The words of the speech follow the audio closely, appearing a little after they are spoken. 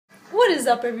What is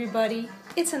up, everybody?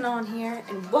 It's Hanan here,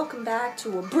 and welcome back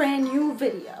to a brand new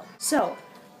video. So,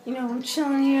 I'm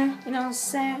chilling here, you know what I'm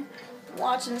saying?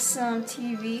 Watching some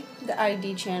TV, the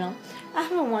ID channel. I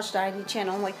haven't watched the ID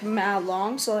channel in like mad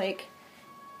long, so like,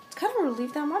 it's kind of a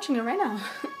relief that I'm watching it right now.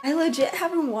 I legit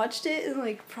haven't watched it in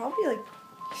like probably like,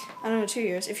 I don't know, 2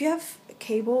 years. If you have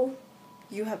cable,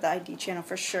 you have the ID channel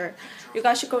for sure. You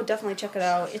guys should go definitely check it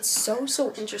out. It's so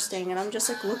interesting, and I'm just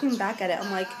like looking back at it,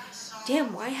 I'm like,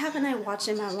 damn, why haven't I watched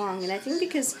it that long? And I think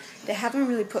because they haven't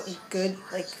really put good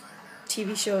like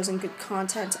TV shows and good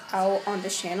content out on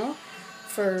this channel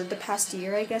for the past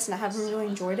year, I guess, and I haven't really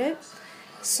enjoyed it.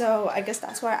 So I guess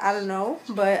that's why, I don't know,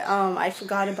 but I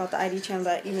forgot about the ID channel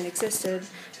that even existed.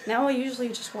 Now I usually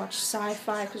just watch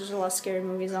sci-fi because there's a lot of scary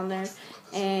movies on there,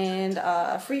 and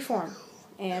Freeform,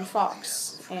 and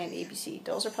Fox, and ABC.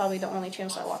 Those are probably the only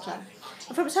channels I watch now.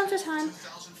 And from time to time,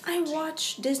 I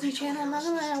watch Disney Channel. I'm not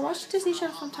gonna lie, I watch Disney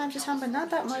Channel from time to time, but not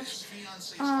that much.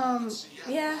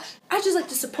 Yeah. I just like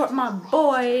to support my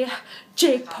boy,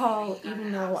 Jake Paul,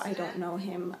 even though I don't know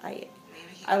him. I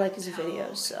like his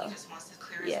videos, so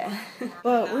yeah.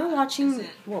 But we're watching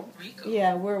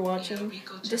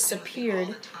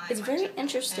Disappeared. It's very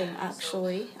interesting,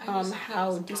 actually,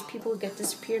 how these people get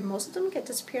disappeared. Most of them get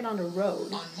disappeared on the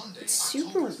road. It's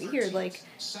super weird, like,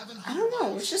 I don't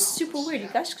know, it's just super weird. You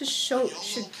guys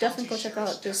should definitely go check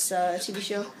out this TV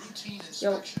show.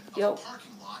 Yo.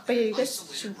 But yeah, you guys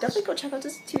should definitely go check out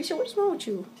this TV show. What's wrong with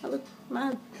you? I look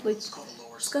mad, like,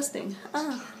 disgusting.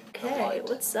 Okay,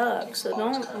 what's up? So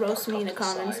don't roast me in the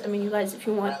comments. I mean, you guys, if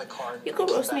you want, you can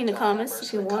roast me in the comments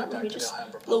if you want. Let me just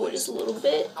lower this a little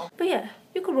bit. But yeah,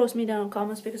 you can roast me down in the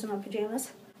comments because I'm in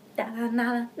pajamas.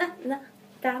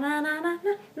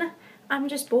 I'm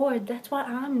just bored. That's why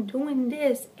I'm doing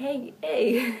this. Hey.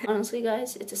 Honestly,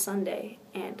 guys, it's a Sunday,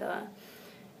 and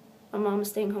my mom is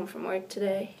staying home from work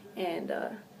today, and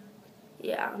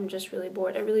yeah, I'm just really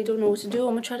bored. I really don't know what to do.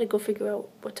 I'm gonna try to go figure out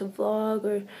what to vlog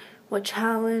or what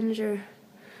challenge or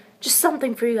just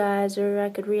something for you guys, or I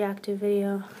could react to a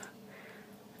video.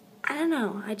 I don't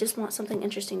know. I just want something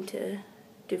interesting to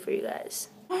do for you guys.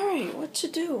 Alright, what to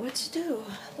do? Let's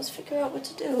figure out what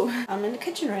to do. I'm in the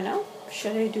kitchen right now.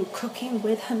 Should I do cooking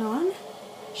with Hanan?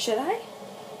 Should I?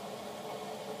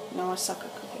 No, I suck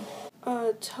at cooking.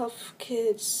 Tough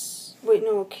kids. Wait,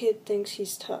 no, a kid thinks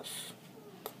he's tough.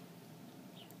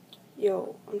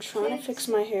 Yo, I'm trying to fix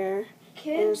my hair.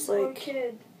 Kids or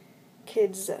kid?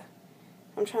 Kids.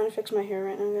 I'm trying to fix my hair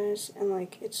right now, guys, and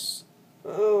like it's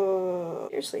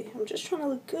seriously, I'm just trying to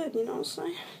look good, you know what I'm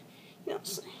saying? You know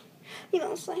what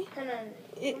I'm saying? Hold on,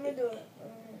 let me do it.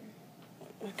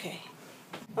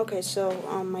 Okay, so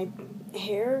my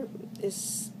hair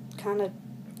is kind of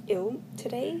ill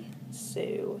today,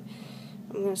 so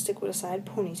I'm gonna stick with a side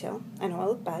ponytail. I know I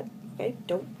look bad, okay?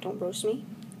 Don't roast me.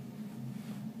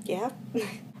 Yeah.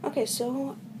 Okay,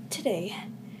 so today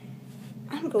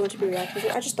I'm going to be reacting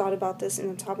to. I just thought about this in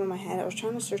the top of my head. I was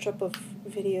trying to search up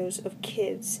videos of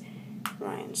kids.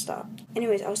 Ryan, stop.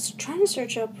 Anyways, I was trying to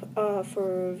search up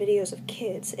for videos of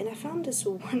kids, and I found this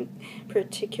one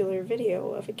particular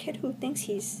video of a kid who thinks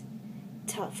he's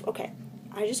tough. Okay,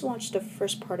 I just watched the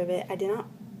first part of it. I did not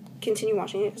continue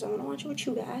watching it because I want to watch it with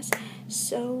you guys.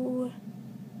 So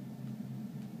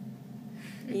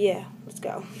yeah, let's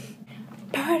go.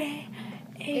 Party.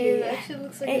 Hey, it actually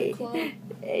looks like a club.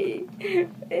 Hey,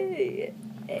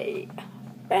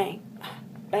 bang,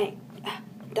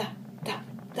 da.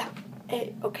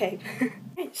 Hey, okay.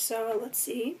 Alright, so let's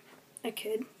see a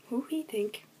kid who he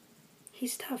think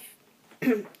he's tough.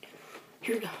 Here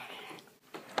we go.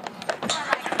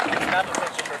 Let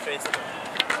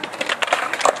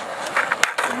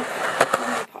me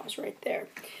pause right there.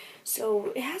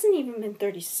 So it hasn't even been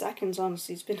 30 seconds,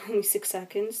 honestly. It's been only 6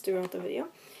 seconds throughout the video.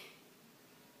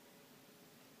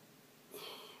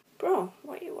 Bro,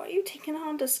 why are you taking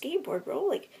on the skateboard, bro?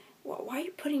 Like, why are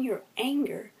you putting your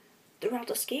anger throughout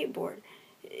the skateboard?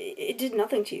 It did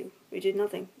nothing to you. It did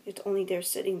nothing. It's only there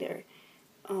sitting there,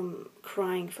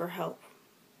 crying for help.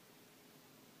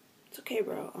 It's okay,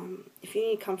 bro. If you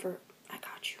need comfort, I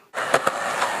got you.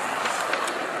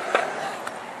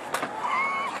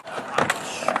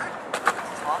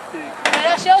 Hey,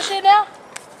 that's your shit now?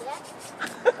 Yeah.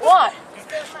 Why?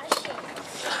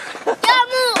 Y'all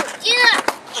move! Yeah!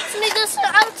 This nigga's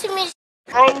out to me.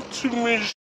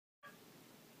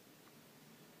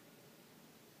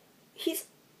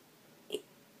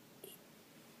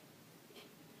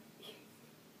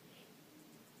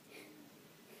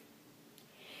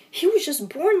 He was just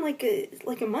born like a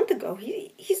month ago.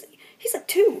 He's like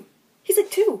 2. He's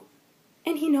like 2,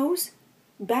 and he knows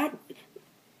bad.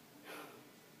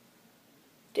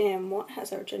 damn, what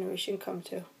has our generation come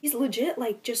to? He's legit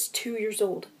like just 2 years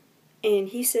old. And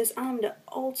he says, I'm the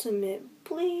ultimate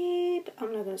bleep.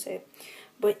 I'm not gonna say it.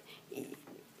 But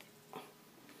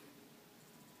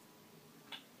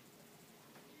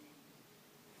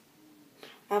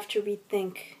I have to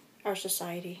rethink our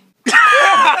society. He's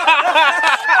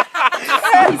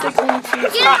like only 2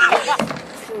 years old.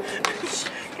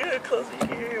 Get closer, you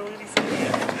can hear what he's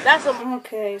saying. That's a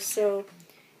Okay, so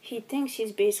he thinks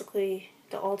he's basically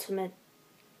the ultimate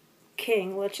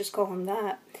king, let's just call him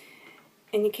that,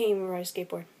 and he can't even ride a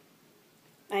skateboard.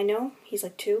 I know he's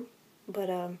like 2, but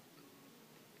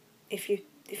if you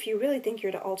really think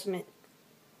you're the ultimate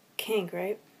king,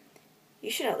 right,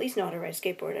 you should at least know how to ride a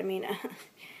skateboard. I mean,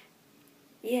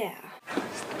 yeah.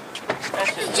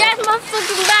 You jacked my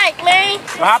fucking bike, man.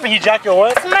 What happened? He jacked your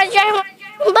what? Somebody jacked my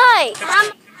bike.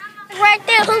 I'm right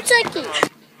there. Who took it?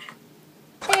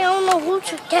 Hey, I don't know who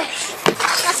took that.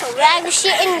 That's some ragged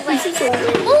shit anyway.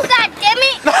 Who,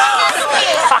 goddammit?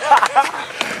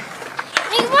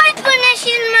 Nigga, why you putting that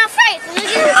shit in my face,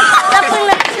 nigga? Stop putting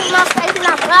that shit in my face and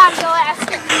I'll block your ass.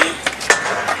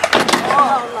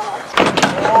 Oh, Lord.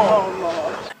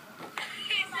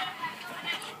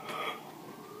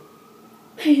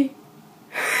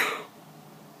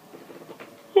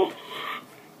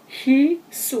 He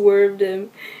swerved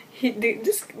him.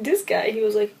 This guy, he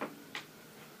was like,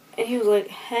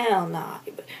 hell nah.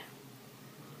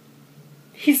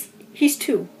 He's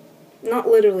 2, not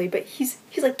literally, but he's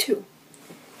like 2.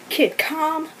 Kid,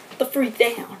 calm the freak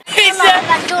down. He said,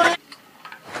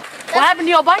 what happened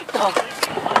to your bike though?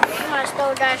 Somebody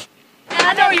stole that.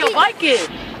 I know where your bike is.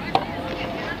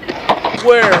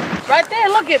 Where? Right there,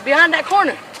 look it, behind that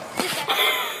corner.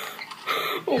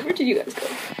 Oh, where did you guys go?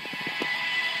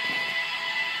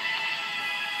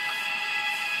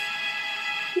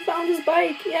 He found his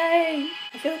bike, yay!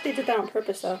 I feel like they did that on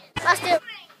purpose though. I still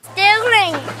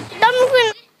ring. Don't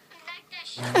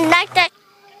even like that.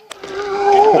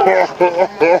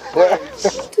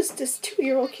 What does this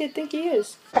 2-year-old kid think he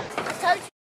is? I told you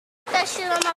that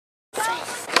shit on my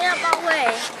face. Get out my way.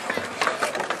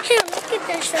 Here, let's get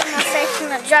that shit on my face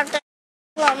and I drop that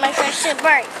shit make that shit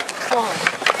break.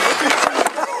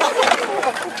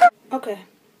 Okay.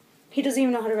 He doesn't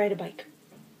even know how to ride a bike.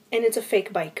 And it's a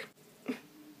fake bike.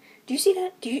 Do you see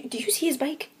that? Do you see his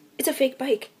bike? It's a fake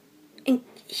bike. And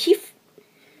he...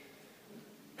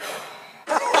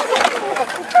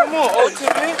 Come on,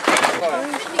 ultimate.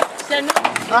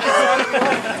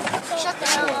 Shut the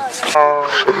hell up.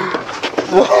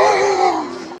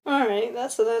 Alright,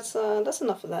 that's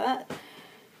enough of that.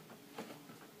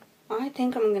 I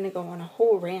think I'm gonna go on a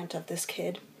whole rant of this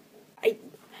kid.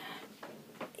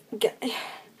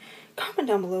 Comment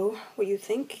down below what you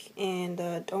think, and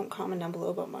don't comment down below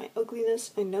about my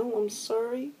ugliness. I know, I'm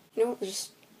sorry. You know what,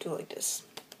 just do it like this.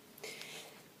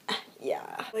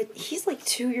 Yeah. But he's like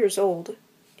 2 years old,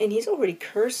 and he's already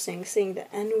cursing, saying the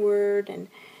N-word, and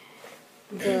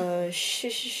the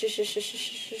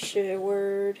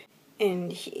word,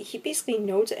 and he basically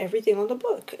knows everything on the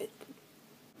book.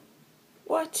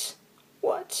 What?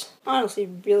 Honestly,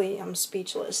 really, I'm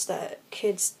speechless that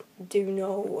kids do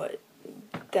know what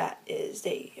that is.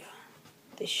 They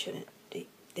shouldn't. They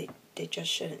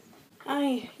just shouldn't.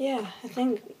 I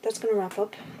think that's gonna wrap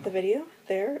up the video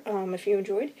there. If you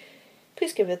enjoyed,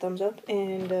 please give it a thumbs up,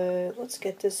 and let's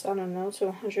get this, I don't know, to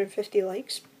 150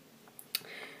 likes,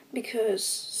 because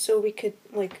so we could,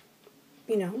 like,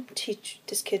 you know, teach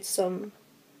this kid some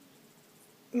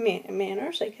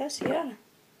manners, I guess, yeah.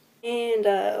 And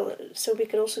so we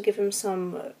could also give him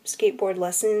some skateboard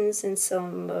lessons and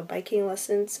some biking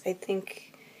lessons. I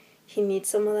think he needs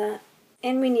some of that.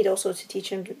 And we need also to teach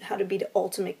him how to be the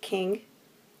ultimate king.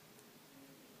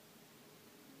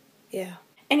 Yeah.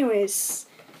 Anyways,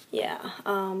 yeah,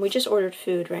 we just ordered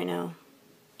food right now.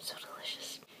 So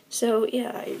delicious. So,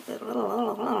 yeah,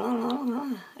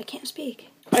 I can't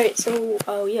speak. Alright, so,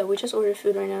 yeah, we just ordered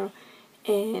food right now.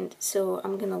 And so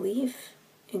I'm gonna leave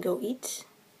and go eat.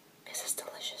 Because it's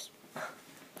delicious.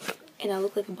 And I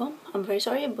look like a bum. I'm very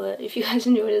sorry, but if you guys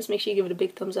enjoyed this, make sure you give it a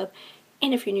big thumbs up.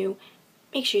 And if you're new,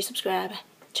 make sure you subscribe.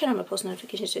 Turn on my post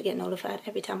notifications to get notified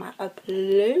every time I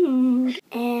upload.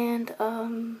 And,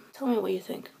 tell me what you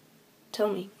think. Tell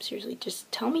me, seriously,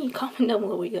 just tell me, comment down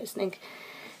below what you guys think.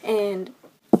 And,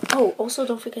 oh, also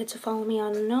don't forget to follow me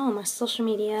on my social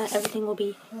media. Everything will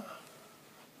be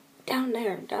down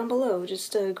there, down below.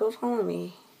 Just, go follow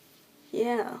me.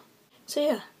 Yeah. So,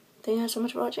 yeah. Thank you guys so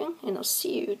much for watching, and I'll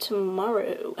see you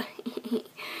tomorrow.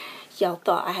 Y'all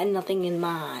thought I had nothing in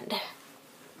mind.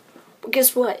 But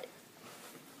guess what?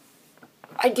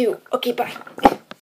 I do. Okay, bye.